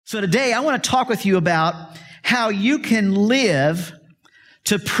So today I want to talk with you about how you can live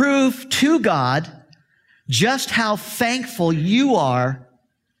to prove to God just how thankful you are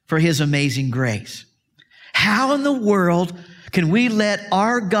for His amazing grace. How in the world can we let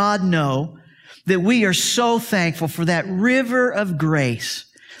our God know that we are so thankful for that river of grace,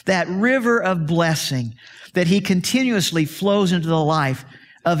 that river of blessing that He continuously flows into the life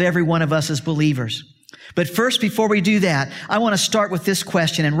of every one of us as believers? But first, before we do that, I want to start with this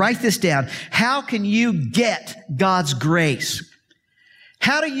question and write this down. How can you get God's grace?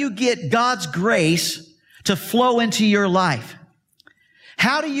 How do you get God's grace to flow into your life?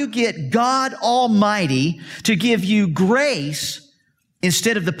 How do you get God Almighty to give you grace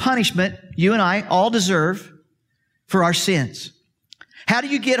instead of the punishment you and I all deserve for our sins? How do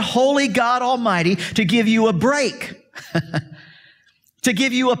you get holy God Almighty to give you a break, to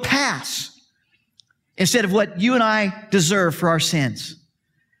give you a pass instead of what you and I deserve for our sins?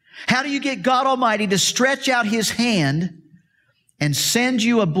 How do you get God Almighty to stretch out His hand and send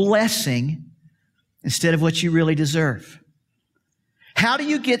you a blessing instead of what you really deserve? How do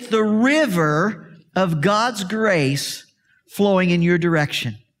you get the river of God's grace flowing in your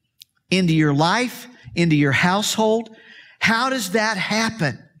direction, into your life, into your household? How does that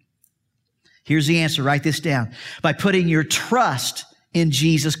happen? Here's the answer. Write this down. By putting your trust in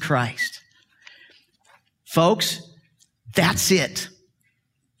Jesus Christ. Folks, that's it.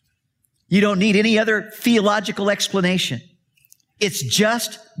 You don't need any other theological explanation. It's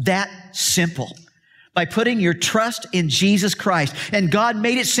just that simple. By putting your trust in Jesus Christ. And God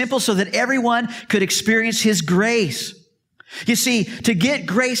made it simple so that everyone could experience His grace. You see, to get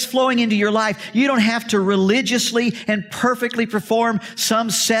grace flowing into your life, you don't have to religiously and perfectly perform some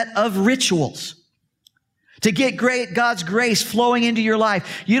set of rituals. To get God's grace flowing into your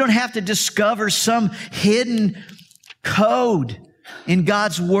life, you don't have to discover some hidden code in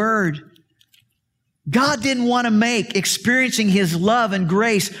God's Word. God didn't want to make experiencing His love and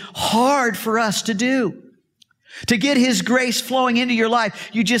grace hard for us to do. To get His grace flowing into your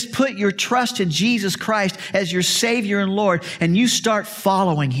life, you just put your trust in Jesus Christ as your Savior and Lord, and you start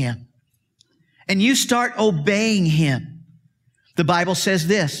following Him. And you start obeying Him. The Bible says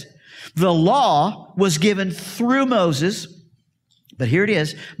this: the law was given through Moses, but here it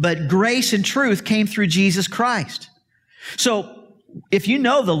is, but grace and truth came through Jesus Christ. So, if you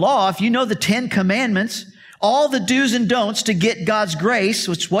know the law, if you know the 10 commandments, all the do's and don'ts to get God's grace,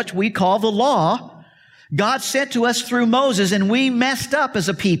 which is what we call the law, God sent to us through Moses, and we messed up as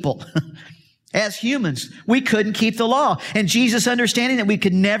a people. As humans, we couldn't keep the law. And Jesus, understanding that we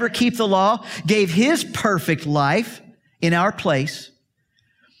could never keep the law, gave His perfect life in our place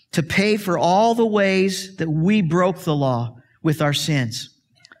to pay for all the ways that we broke the law with our sins.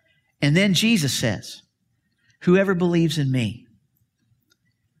 And then Jesus says, whoever believes in me,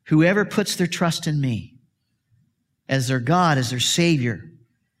 whoever puts their trust in me as their God, as their Savior,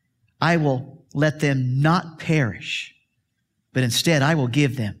 I will let them not perish, but instead I will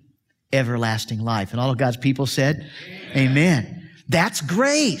give them everlasting life. And all of God's people said, Amen. That's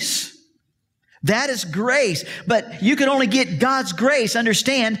grace. That is grace. But you can only get God's grace,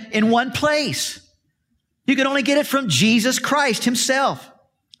 understand, in one place. You can only get it from Jesus Christ Himself.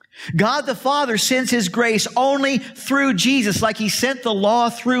 God the Father sends His grace only through Jesus. Like He sent the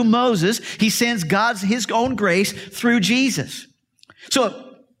law through Moses, He sends His own grace through Jesus.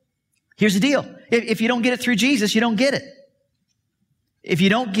 So, here's the deal. If you don't get it through Jesus, you don't get it. If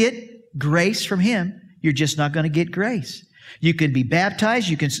you don't get grace from Him, you're just not going to get grace. You can be baptized.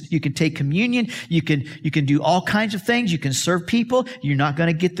 You can take communion. You can do all kinds of things. You can serve people. You're not going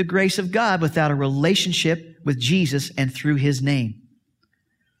to get the grace of God without a relationship with Jesus and through His name.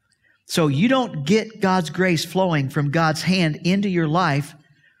 So you don't get God's grace flowing from God's hand into your life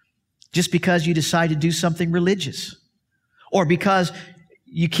just because you decide to do something religious, or because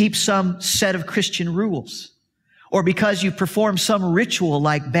you keep some set of Christian rules, or because you perform some ritual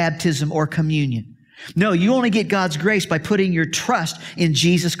like baptism or communion. No, you only get God's grace by putting your trust in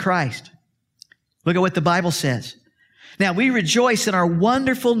Jesus Christ. Look at what the Bible says. Now, we rejoice in our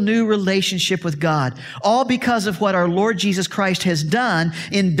wonderful new relationship with God, all because of what our Lord Jesus Christ has done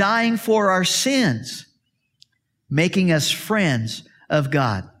in dying for our sins, making us friends of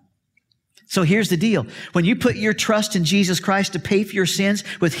God. So here's the deal. When you put your trust in Jesus Christ to pay for your sins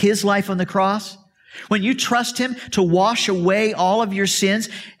with His life on the cross, when you trust Him to wash away all of your sins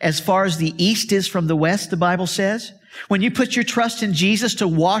as far as the east is from the west, the Bible says, when you put your trust in Jesus to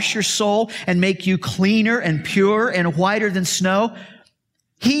wash your soul and make you cleaner and purer and whiter than snow,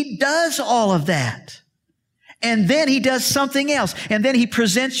 He does all of that. And then He does something else. And then He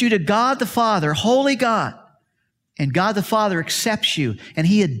presents you to God the Father, holy God. And God the Father accepts you and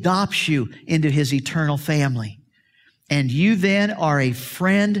He adopts you into His eternal family. And you then are a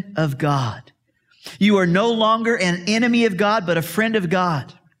friend of God. You are no longer an enemy of God, but a friend of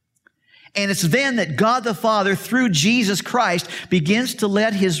God. And it's then that God the Father, through Jesus Christ, begins to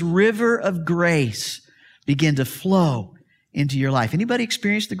let His river of grace begin to flow into your life. Anybody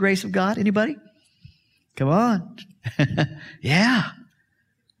experience the grace of God? Anybody? Come on. Yeah.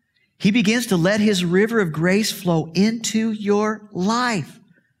 He begins to let His river of grace flow into your life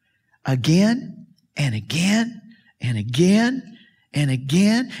again and again and again and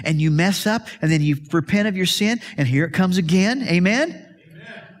again. And you mess up and then you repent of your sin and here it comes again. Amen?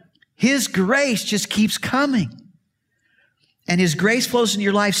 His grace just keeps coming. And His grace flows into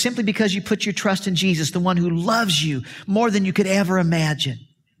your life simply because you put your trust in Jesus, the one who loves you more than you could ever imagine.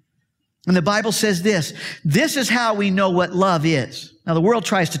 And the Bible says this is how we know what love is. Now, the world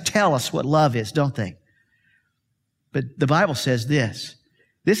tries to tell us what love is, don't they? But the Bible says this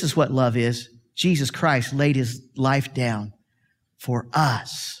is what love is. Jesus Christ laid His life down for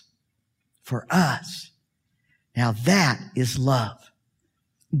us. For us. Now, that is love.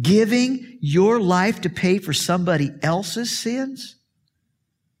 Giving your life to pay for somebody else's sins,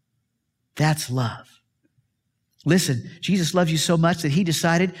 that's love. Listen, Jesus loves you so much that He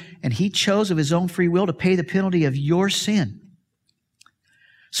decided and He chose of His own free will to pay the penalty of your sin.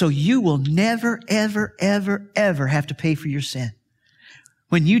 So you will never, ever, ever, ever have to pay for your sin.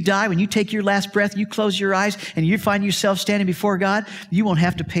 When you die, when you take your last breath, you close your eyes and you find yourself standing before God, you won't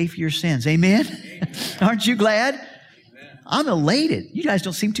have to pay for your sins. Amen? Amen. Aren't you glad? I'm elated. You guys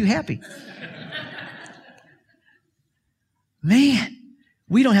don't seem too happy. Man,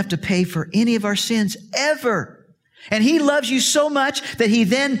 we don't have to pay for any of our sins ever. And He loves you so much that He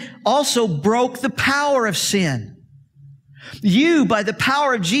then also broke the power of sin. You, by the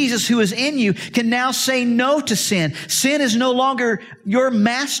power of Jesus who is in you, can now say no to sin. Sin is no longer your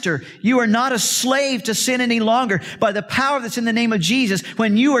master. You are not a slave to sin any longer. By the power that's in the name of Jesus,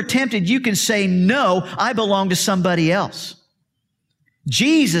 when you are tempted, you can say, no, I belong to somebody else.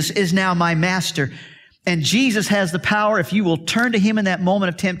 Jesus is now my master. And Jesus has the power, if you will turn to Him in that moment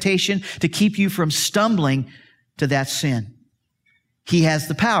of temptation, to keep you from stumbling to that sin. He has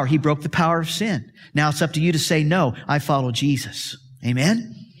the power. He broke the power of sin. Now it's up to you to say, no, I follow Jesus.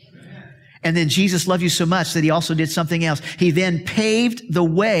 Amen? Amen. And then Jesus loved you so much that He also did something else. He then paved the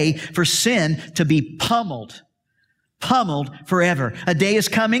way for sin to be pummeled forever. A day is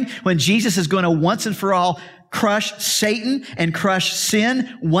coming when Jesus is going to once and for all crush Satan and crush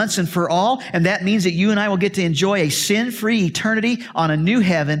sin once and for all. And that means that you and I will get to enjoy a sin-free eternity on a new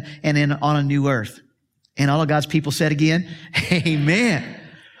heaven and on a new earth. And all of God's people said again, amen.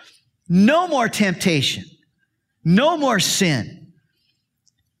 No more temptation. No more sin.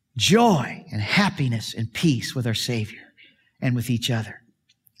 Joy and happiness and peace with our Savior and with each other.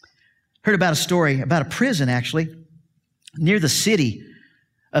 Heard about a story about a prison, actually, near the city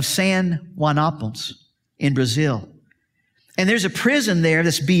of San Juanápolis in Brazil. And there's a prison there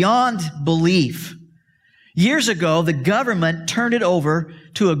that's beyond belief. Years ago, the government turned it over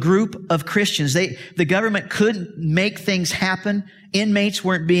to a group of Christians. The government couldn't make things happen. Inmates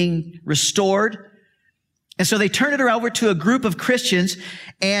weren't being restored. And so they turned it over to a group of Christians,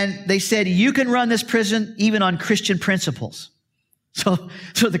 and they said, you can run this prison even on Christian principles. So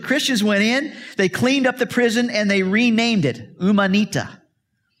the Christians went in, they cleaned up the prison, and they renamed it Humanita.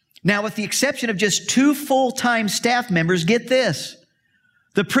 Now, with the exception of just 2 full-time staff members, get this.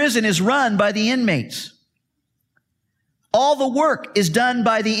 The prison is run by the inmates. All the work is done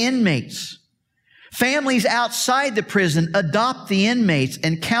by the inmates. Families outside the prison adopt the inmates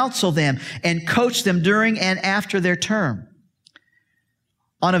and counsel them and coach them during and after their term.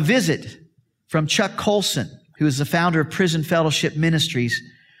 On a visit from Chuck Colson, who is the founder of Prison Fellowship Ministries,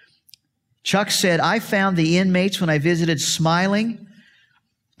 Chuck said, I found the inmates when I visited smiling,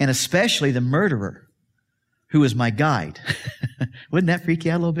 and especially the murderer, who was my guide. Wouldn't that freak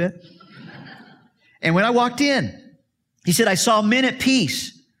you out a little bit? And when I walked in, he said, I saw men at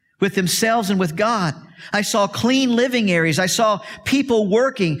peace with themselves and with God. I saw clean living areas. I saw people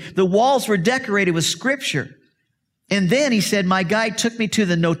working. The walls were decorated with scripture. And then he said, my guide took me to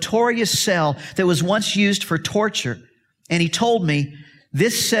the notorious cell that was once used for torture. And he told me,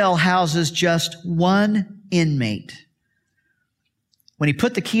 this cell houses just 1 inmate. When he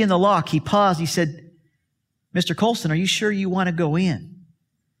put the key in the lock, he paused. He said, Mr. Colson, are you sure you want to go in?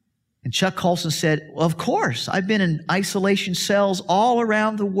 And Chuck Colson said, well, of course. I've been in isolation cells all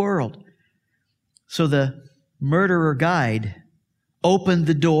around the world. So the murderer guide opened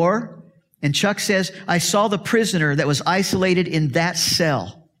the door, and Chuck says, I saw the prisoner that was isolated in that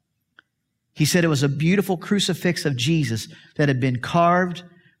cell. He said it was a beautiful crucifix of Jesus that had been carved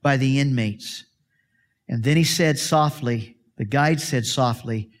by the inmates. And then he said softly, the guide said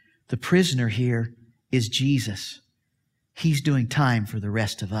softly, the prisoner here is Jesus. He's doing time for the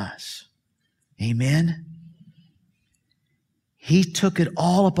rest of us. Amen? He took it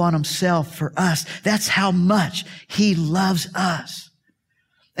all upon himself for us. That's how much he loves us.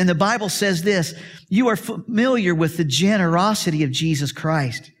 And the Bible says this, you are familiar with the generosity of Jesus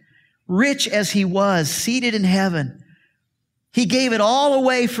Christ. Rich as he was, seated in heaven, he gave it all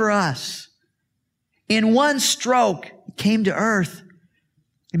away for us. In one stroke, he came to earth.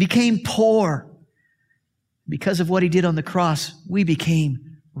 He became poor. Because of what he did on the cross, we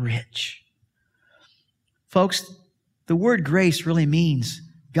became rich. Folks, the word grace really means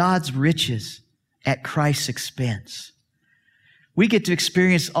God's riches at Christ's expense. We get to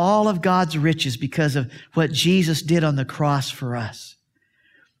experience all of God's riches because of what Jesus did on the cross for us.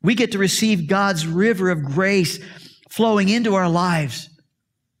 We get to receive God's river of grace flowing into our lives.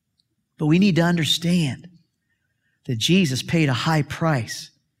 But we need to understand that Jesus paid a high price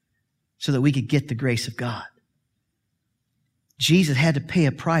so that we could get the grace of God. Jesus had to pay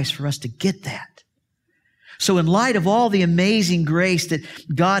a price for us to get that. So in light of all the amazing grace that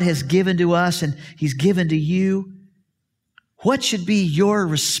God has given to us and He's given to you, what should be your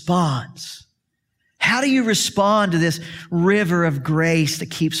response? How do you respond to this river of grace that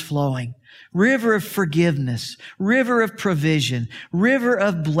keeps flowing? River of forgiveness, river of provision, river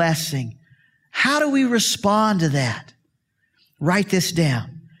of blessing. How do we respond to that? Write this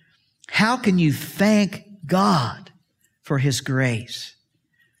down. How can you thank God for His grace?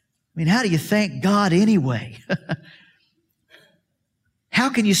 I mean, how do you thank God anyway? How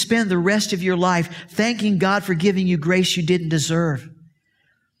can you spend the rest of your life thanking God for giving you grace you didn't deserve?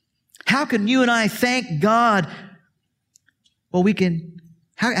 How can you and I thank God? Well,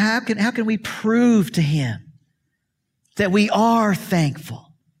 how can we prove to Him that we are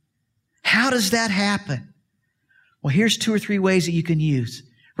thankful? How does that happen? Well, here's 2 or 3 ways that you can use.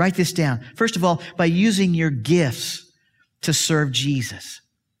 Write this down. First of all, by using your gifts to serve Jesus.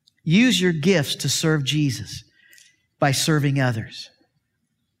 Use your gifts to serve Jesus by serving others.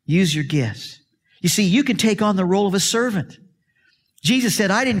 Use your gifts. You see, you can take on the role of a servant. Jesus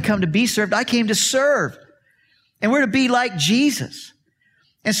said, I didn't come to be served, I came to serve. And we're to be like Jesus.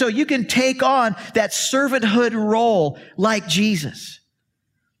 And so you can take on that servanthood role like Jesus.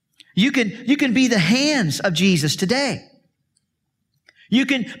 You can be the hands of Jesus today. You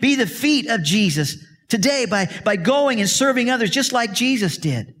can be the feet of Jesus today by going and serving others just like Jesus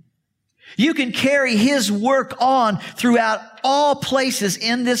did. You can carry His work on throughout all places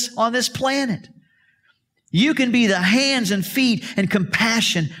on this planet. You can be the hands and feet and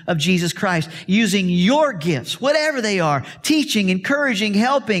compassion of Jesus Christ using your gifts, whatever they are, teaching, encouraging,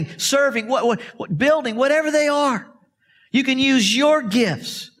 helping, serving, building, whatever they are. You can use your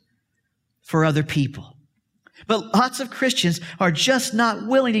gifts for other people. But lots of Christians are just not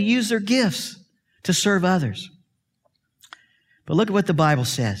willing to use their gifts to serve others. But look at what the Bible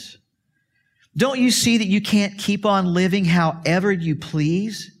says. Don't you see that you can't keep on living however you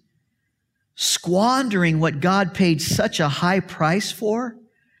please? Squandering what God paid such a high price for?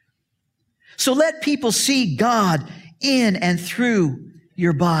 So let people see God in and through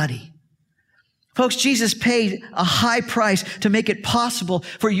your body. Folks, Jesus paid a high price to make it possible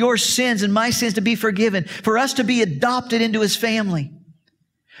for your sins and my sins to be forgiven, for us to be adopted into His family.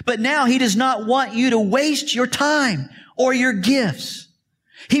 But now He does not want you to waste your time or your gifts.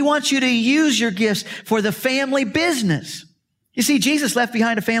 He wants you to use your gifts for the family business. You see, Jesus left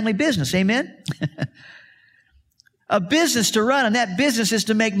behind a family business. Amen? A business to run, and that business is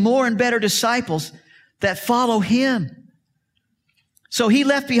to make more and better disciples that follow Him. So He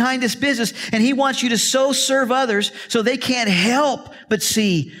left behind this business, and He wants you to so serve others so they can't help but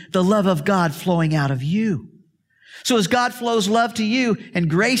see the love of God flowing out of you. So as God flows love to you and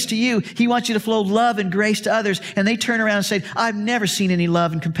grace to you, He wants you to flow love and grace to others. And they turn around and say, I've never seen any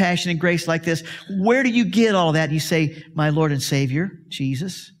love and compassion and grace like this. Where do you get all that? And you say, my Lord and Savior,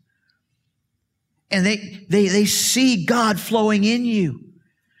 Jesus. And they see God flowing in you.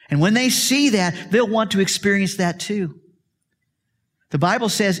 And when they see that, they'll want to experience that too. The Bible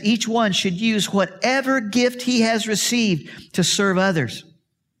says each one should use whatever gift he has received to serve others,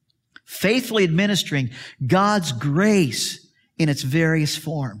 faithfully administering God's grace in its various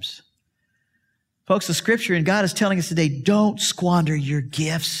forms. Folks, the Scripture and God is telling us today, don't squander your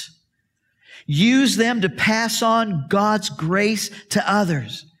gifts. Use them to pass on God's grace to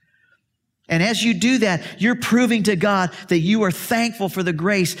others. And as you do that, you're proving to God that you are thankful for the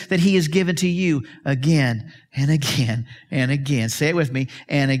grace that He has given to you again and again and again. Say it with me.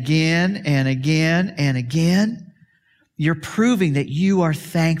 And again and again and again. You're proving that you are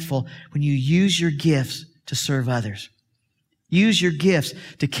thankful when you use your gifts to serve others. Use your gifts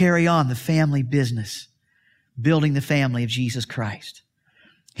to carry on the family business, building the family of Jesus Christ.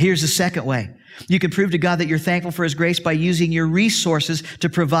 Here's the second way. You can prove to God that you're thankful for His grace by using your resources to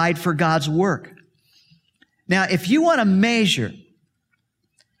provide for God's work. Now, if you want to measure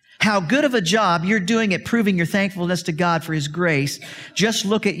how good of a job you're doing at proving your thankfulness to God for His grace, just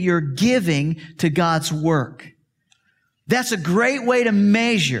look at your giving to God's work. That's a great way to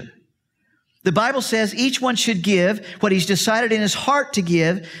measure. The Bible says each one should give what he's decided in his heart to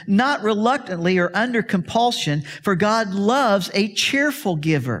give, not reluctantly or under compulsion, for God loves a cheerful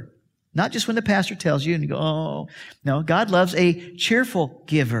giver. Not just when the pastor tells you and you go, oh, no, God loves a cheerful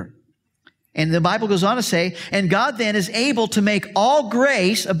giver. And the Bible goes on to say, and God then is able to make all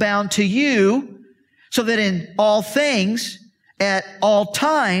grace abound to you, so that in all things, at all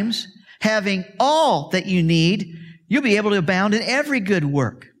times, having all that you need, you'll be able to abound in every good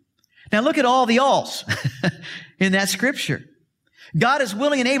work. Now look at all the alls in that scripture. God is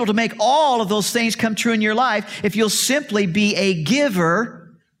willing and able to make all of those things come true in your life if you'll simply be a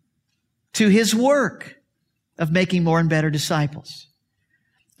giver to His work of making more and better disciples.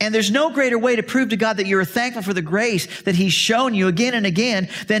 And there's no greater way to prove to God that you're thankful for the grace that He's shown you again and again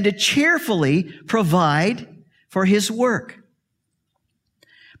than to cheerfully provide for His work.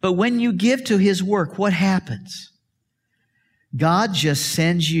 But when you give to His work, what happens? God just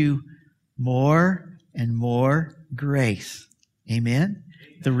sends you more and more grace. Amen?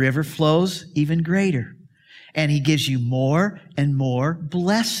 The river flows even greater. And He gives you more and more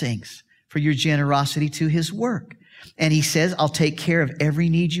blessings for your generosity to His work. And He says, I'll take care of every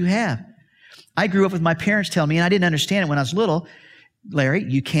need you have. I grew up with my parents telling me, and I didn't understand it when I was little, Larry,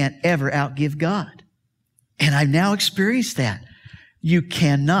 you can't ever outgive God. And I've now experienced that. You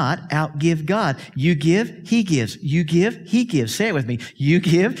cannot outgive God. You give, He gives. You give, He gives. Say it with me. You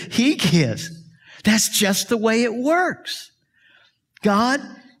give, He gives. That's just the way it works. God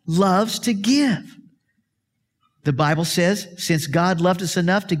loves to give. The Bible says, since God loved us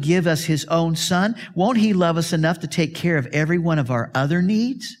enough to give us His own Son, won't He love us enough to take care of every one of our other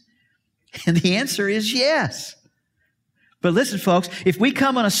needs? And the answer is yes. But listen, folks, if we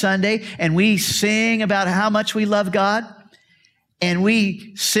come on a Sunday and we sing about how much we love God, and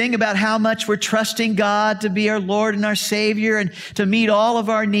we sing about how much we're trusting God to be our Lord and our Savior and to meet all of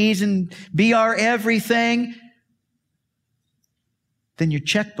our needs and be our everything, then your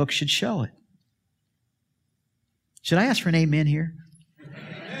checkbook should show it. Should I ask for an amen here?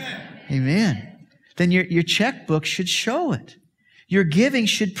 Amen. Amen. Then your checkbook should show it. Your giving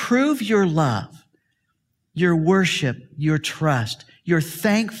should prove your love, your worship, your trust, your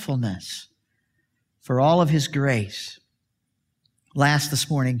thankfulness for all of His grace. Last this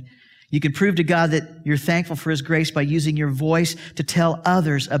morning, you can prove to God that you're thankful for His grace by using your voice to tell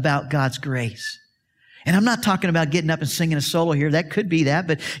others about God's grace. And I'm not talking about getting up and singing a solo here. That could be that.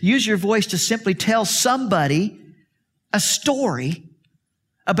 But use your voice to simply tell somebody a story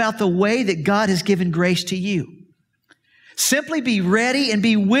about the way that God has given grace to you. Simply be ready and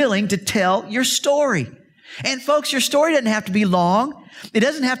be willing to tell your story. And folks, your story doesn't have to be long. It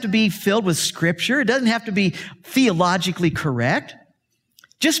doesn't have to be filled with scripture. It doesn't have to be theologically correct.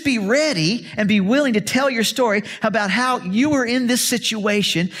 Just be ready and be willing to tell your story about how you were in this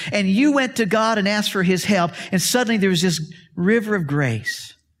situation and you went to God and asked for His help, and suddenly there was this river of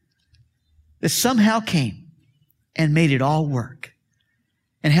grace that somehow came and made it all work.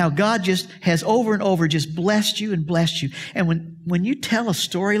 And how God just has over and over just blessed you and blessed you. And when you tell a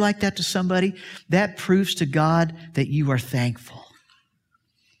story like that to somebody, that proves to God that you are thankful.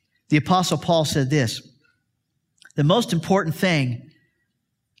 The Apostle Paul said this, the most important thing,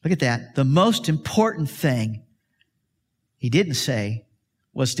 look at that, the most important thing he didn't say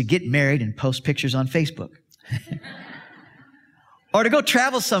was to get married and post pictures on Facebook. Or to go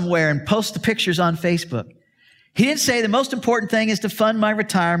travel somewhere and post the pictures on Facebook. He didn't say the most important thing is to fund my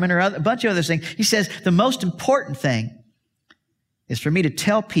retirement or a bunch of other things. He says the most important thing is for me to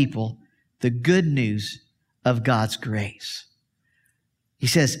tell people the good news of God's grace. He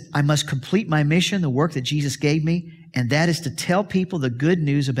says, I must complete my mission, the work that Jesus gave me, and that is to tell people the good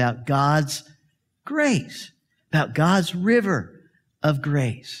news about God's grace, about God's river of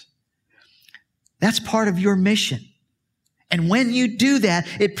grace. That's part of your mission. And when you do that,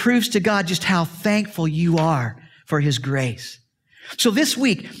 it proves to God just how thankful you are for His grace. So this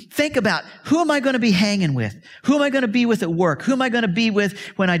week, think about, who am I going to be hanging with? Who am I going to be with at work? Who am I going to be with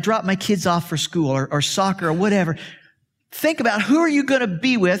when I drop my kids off for school or soccer or whatever? Think about, who are you going to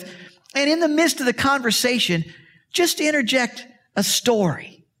be with? And in the midst of the conversation, just interject a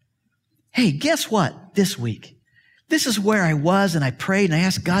story. Hey, guess what? This week, this is where I was, and I prayed and I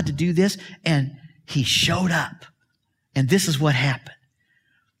asked God to do this, and He showed up. And this is what happened.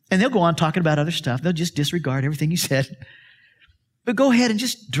 And they'll go on talking about other stuff. They'll just disregard everything you said. But go ahead and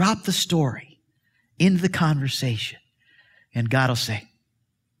just drop the story into the conversation. And God will say,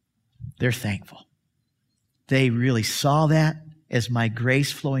 they're thankful. They really saw that as my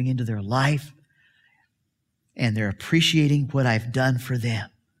grace flowing into their life. And they're appreciating what I've done for them.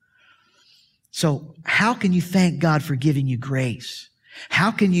 So how can you thank God for giving you grace?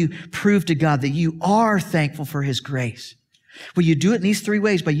 How can you prove to God that you are thankful for His grace? Well, you do it in these three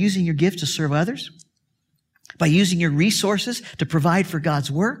ways: by using your gift to serve others, by using your resources to provide for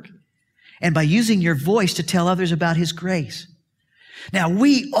God's work, and by using your voice to tell others about His grace. Now,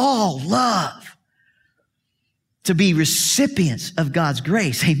 we all love to be recipients of God's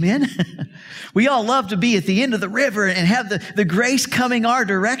grace. Amen? We all love to be at the end of the river and have the grace coming our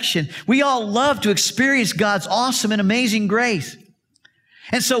direction. We all love to experience God's awesome and amazing grace.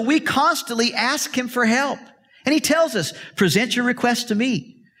 And so we constantly ask Him for help. And He tells us, present your requests to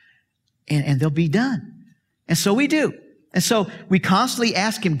me, and they'll be done. And so we do. And so we constantly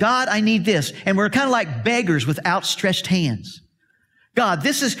ask Him, God, I need this. And we're kind of like beggars with outstretched hands. God,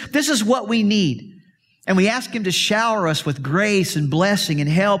 this is what we need. And we ask Him to shower us with grace and blessing and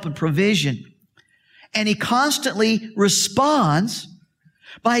help and provision. And He constantly responds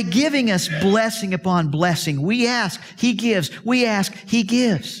by giving us blessing upon blessing. We ask, He gives. We ask, He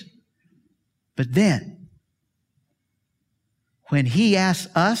gives. But then, when He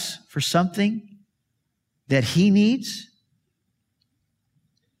asks us for something that He needs,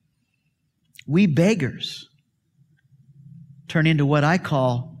 we beggars turn into what I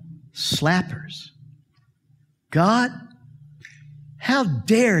call slappers. God, how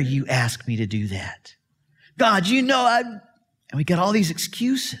dare you ask me to do that? God, you know and we got all these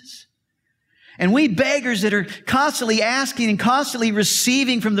excuses. And we beggars that are constantly asking and constantly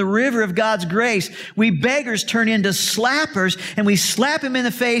receiving from the river of God's grace, we beggars turn into slappers, and we slap Him in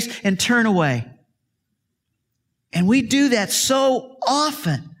the face and turn away. And we do that so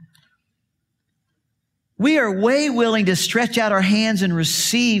often. We are way willing to stretch out our hands and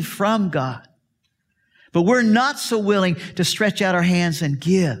receive from God. But we're not so willing to stretch out our hands and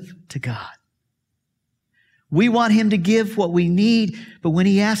give to God. We want Him to give what we need, but when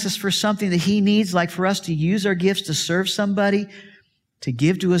He asks us for something that He needs, like for us to use our gifts to serve somebody, to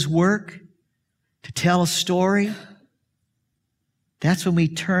give to His work, to tell a story, that's when we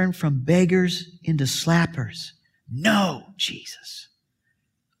turn from beggars into slappers. No, Jesus,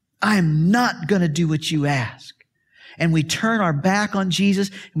 I'm not going to do what you ask. And we turn our back on Jesus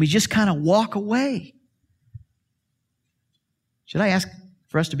and we just kind of walk away. Should I ask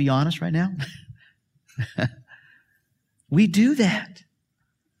for us to be honest right now? We do that.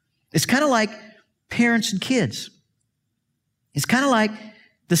 It's kind of like parents and kids. It's kind of like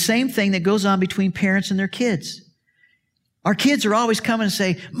the same thing that goes on between parents and their kids. Our kids are always coming and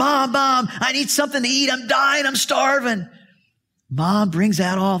say, Mom, I need something to eat. I'm dying. I'm starving. Mom brings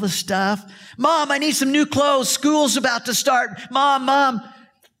out all the stuff. Mom, I need some new clothes. School's about to start. Mom.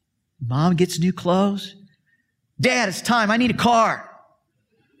 Mom gets new clothes. Dad, it's time. I need a car.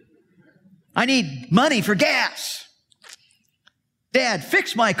 I need money for gas. Dad,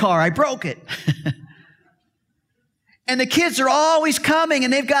 fix my car. I broke it. And the kids are always coming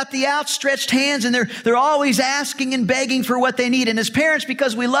and they've got the outstretched hands and they're always asking and begging for what they need. And as parents,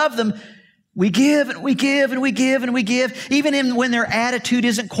 because we love them, we give and we give and we give and we give. Even when their attitude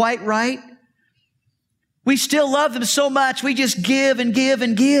isn't quite right, we still love them so much. We just give and give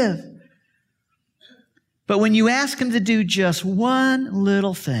and give. But when you ask them to do just one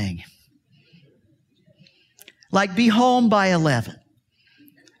little thing, like be home by 11,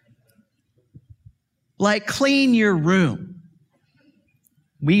 like clean your room.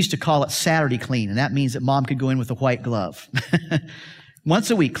 We used to call it Saturday clean, and that means that Mom could go in with a white glove.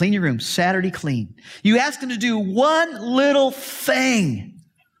 Once a week, clean your room, Saturday clean. You ask them to do one little thing,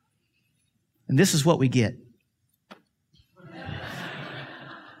 and this is what we get.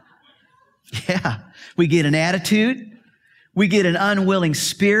 Yeah, we get an attitude. We get an unwilling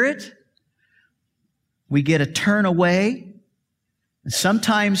spirit. We get a turn away. And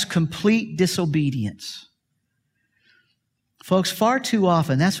sometimes complete disobedience. Folks, far too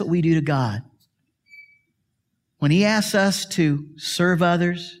often, that's what we do to God. When He asks us to serve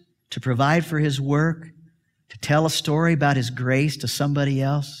others, to provide for His work, to tell a story about His grace to somebody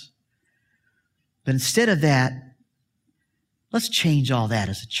else. But instead of that, let's change all that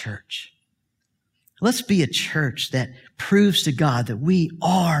as a church. Let's be a church that proves to God that we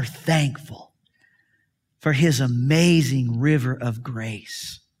are thankful for His amazing river of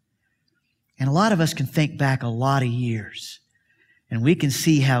grace. And a lot of us can think back a lot of years, and we can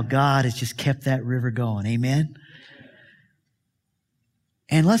see how God has just kept that river going. Amen?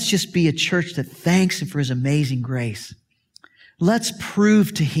 And let's just be a church that thanks Him for His amazing grace. Let's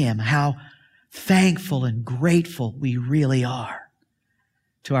prove to Him how thankful and grateful we really are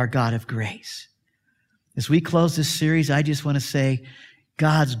to our God of grace. As we close this series, I just want to say,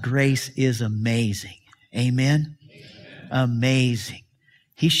 God's grace is amazing. Amen? Amen. Amazing.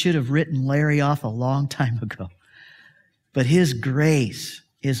 He should have written Larry off a long time ago. But His grace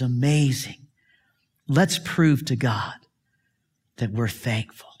is amazing. Let's prove to God that we're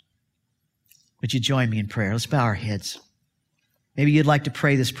thankful. Would you join me in prayer? Let's bow our heads. Maybe you'd like to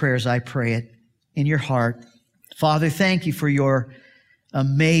pray this prayer as I pray it in your heart. Father, thank You for Your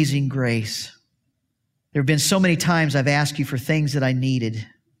amazing grace. There have been so many times I've asked You for things that I needed,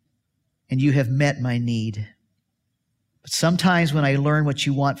 and You have met my need. But sometimes when I learn what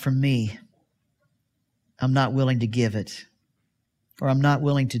You want from me, I'm not willing to give it, or I'm not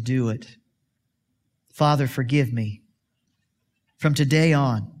willing to do it. Father, forgive me. From today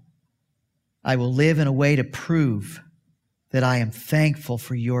on, I will live in a way to prove that I am thankful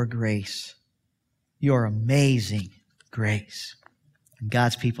for Your grace, Your amazing grace. And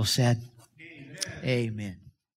God's people said, Amen. Amen.